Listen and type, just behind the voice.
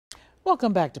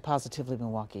Welcome back to Positively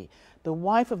Milwaukee. The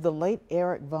wife of the late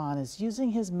Eric Von is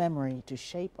using his memory to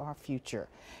shape our future.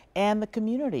 And the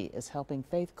community is helping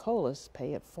Faith Colas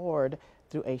pay it forward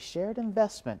through a shared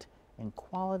investment in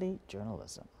quality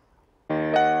journalism.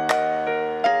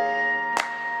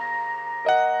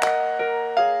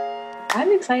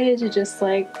 I'm excited to just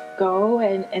go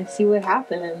and see what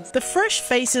happens. The fresh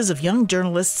faces of young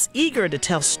journalists eager to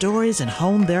tell stories and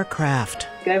hone their craft.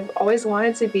 I've always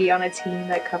wanted to be on a team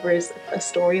that covers a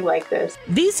story like this.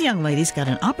 These young ladies got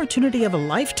an opportunity of a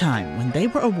lifetime when they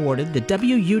were awarded the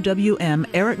WUWM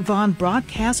Eric Von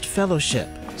Broadcast Fellowship.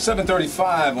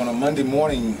 7:35 on a Monday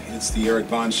morning, it's the Eric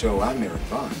Von Show. I'm Eric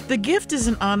Von. The gift is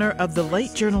in honor of the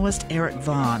late journalist Eric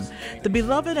Von. The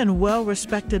beloved and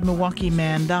well-respected Milwaukee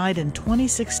man died in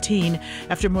 2016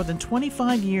 after more than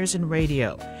 25 years in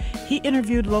radio. He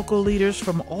interviewed local leaders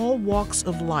from all walks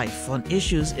of life on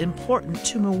issues important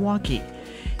to Milwaukee.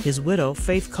 His widow,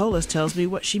 Faith Colas, tells me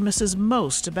what she misses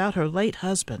most about her late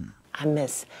husband. I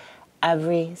miss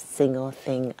every single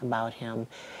thing about him,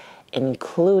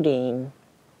 including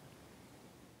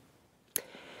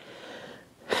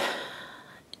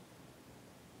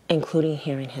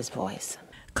hearing his voice.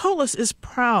 Colas is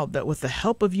proud that with the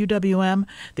help of UWM,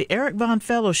 the Eric Von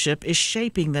Fellowship is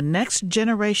shaping the next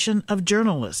generation of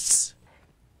journalists.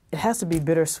 It has to be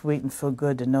bittersweet and feel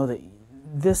good to know that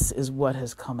this is what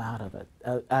has come out of it,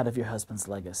 out of your husband's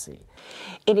legacy.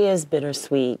 It is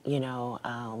bittersweet,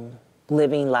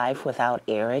 living life without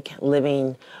Eric,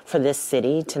 living for this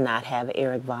city to not have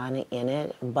Eric Von in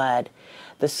it. But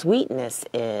the sweetness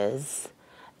is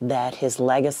that his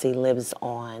legacy lives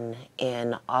on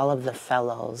in all of the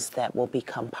fellows that will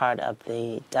become part of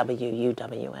the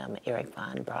WUWM Eric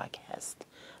Von Broadcast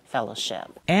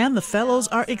Fellowship. And the fellows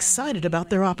are excited about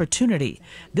their opportunity.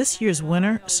 This year's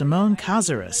winner, Simone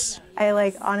Cazares.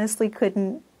 I honestly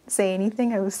couldn't say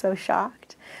anything. I was so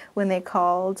shocked when they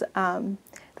called.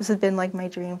 This has been my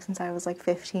dream since I was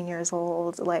 15 years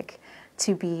old,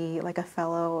 to be a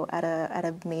fellow at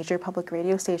a major public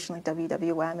radio station like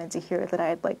WWM, and to hear that I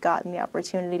had gotten the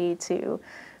opportunity to,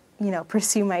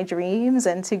 pursue my dreams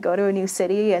and to go to a new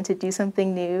city and to do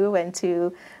something new and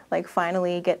to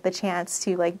finally get the chance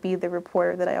to be the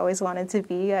reporter that I always wanted to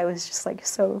be. I was just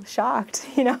so shocked,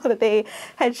 that they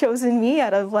had chosen me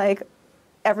out of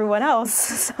everyone else.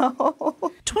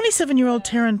 So 27-year-old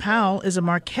Taryn Powell is a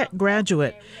Marquette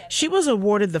graduate. She was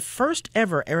awarded the first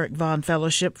ever Eric Von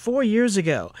Fellowship 4 years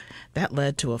ago. That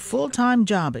led to a full-time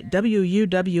job at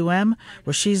WUWM,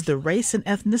 where she's the race and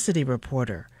ethnicity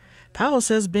reporter. Powell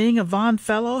says being a Von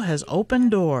Fellow has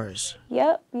opened doors.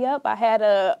 Yep. I had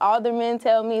an alderman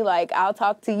tell me, I'll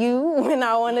talk to you when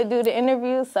I want to do the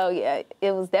interview. So, yeah,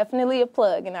 it was definitely a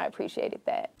plug, and I appreciated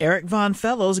that. Eric Von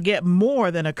Fellows get more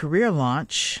than a career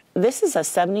launch. This is a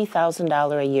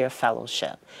 $70,000 a year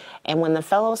fellowship. And when the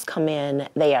fellows come in,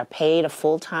 they are paid a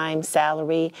full-time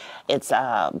salary. It's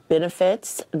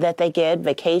benefits that they get,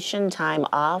 vacation time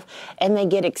off, and they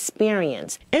get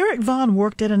experience. Eric Von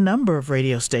worked at a number of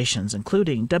radio stations,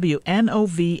 including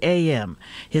WNOV-AM.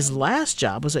 His last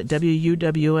job was at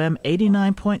WUWM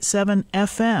 89.7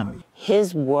 FM.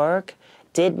 His work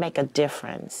did make a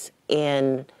difference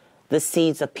in the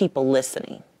seeds of people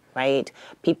listening, right?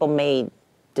 People made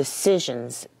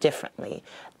decisions differently.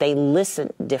 They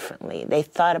listened differently. They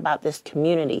thought about this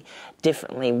community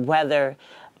differently, whether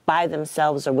by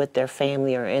themselves or with their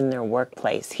family or in their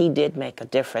workplace. He did make a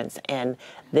difference, and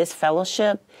this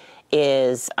fellowship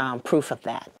is proof of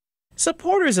that.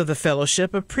 Supporters of the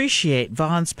fellowship appreciate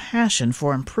Von's passion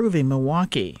for improving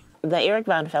Milwaukee. The Eric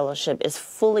Von Fellowship is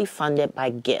fully funded by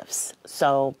gifts.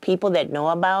 So people that know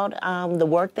about the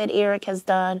work that Eric has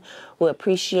done, who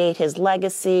appreciate his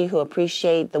legacy, who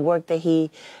appreciate the work that he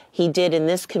did in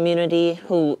this community,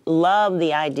 who love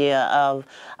the idea of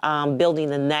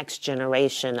building the next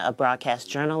generation of broadcast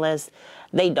journalists,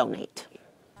 they donate.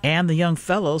 And the young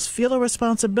fellows feel a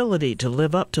responsibility to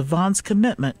live up to Von's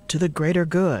commitment to the greater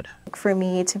good. For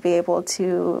me to be able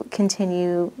to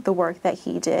continue the work that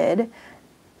he did,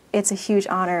 it's a huge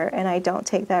honor, and I don't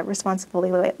take that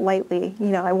responsibility lightly.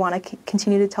 I want to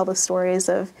continue to tell the stories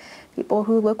of people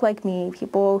who look like me,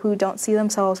 people who don't see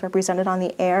themselves represented on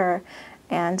the air,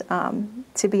 and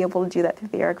to be able to do that through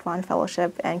the Eric Von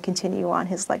Fellowship and continue on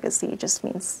his legacy just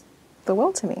means the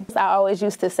world to me. I always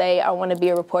used to say I want to be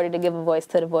a reporter to give a voice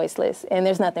to the voiceless, and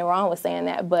there's nothing wrong with saying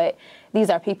that, but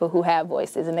these are people who have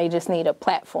voices, and they just need a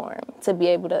platform to be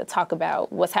able to talk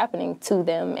about what's happening to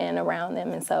them and around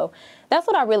them. And so that's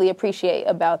what I really appreciate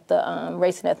about the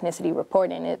race and ethnicity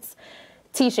reporting. It's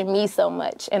teaching me so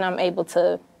much, and I'm able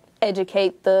to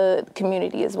educate the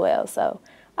community as well, so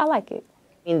I like it.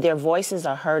 I mean, their voices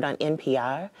are heard on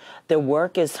NPR. Their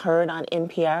work is heard on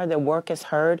NPR. Their work is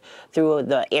heard through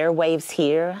the airwaves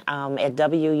here at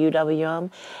WUWM.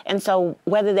 And so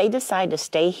whether they decide to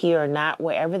stay here or not,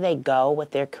 wherever they go with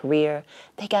their career,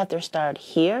 they got their start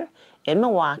here in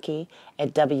Milwaukee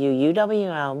at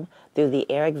WUWM through the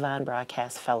Eric Von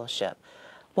Broadcast Fellowship.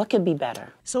 What could be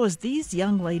better? So as these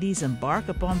young ladies embark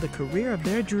upon the career of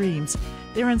their dreams,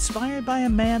 they're inspired by a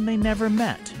man they never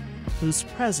met, whose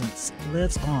presence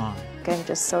lives on. I'm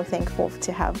just so thankful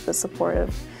to have the support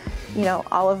of, you know,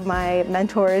 all of my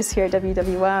mentors here at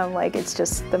WWM. Like, it's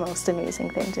just the most amazing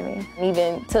thing to me.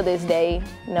 Even to this day,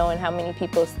 knowing how many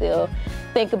people still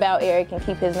think about Eric and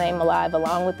keep his name alive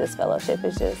along with this fellowship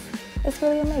is just, it's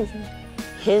really amazing.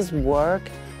 His work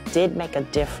did make a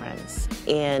difference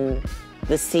in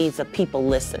the seeds of people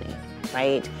listening,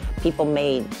 right? People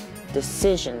made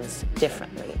decisions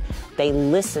differently. They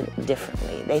listened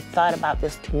differently. They thought about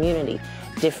this community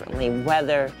differently,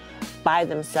 whether by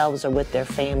themselves or with their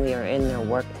family or in their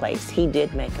workplace. He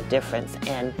did make a difference,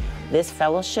 and this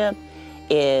fellowship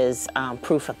is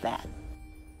proof of that.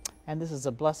 And this is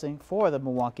a blessing for the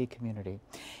Milwaukee community.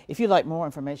 If you'd like more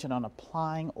information on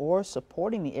applying or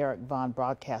supporting the Eric Von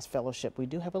Broadcast Fellowship, we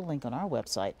do have a link on our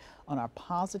website on our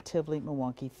Positively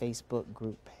Milwaukee Facebook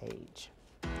group page.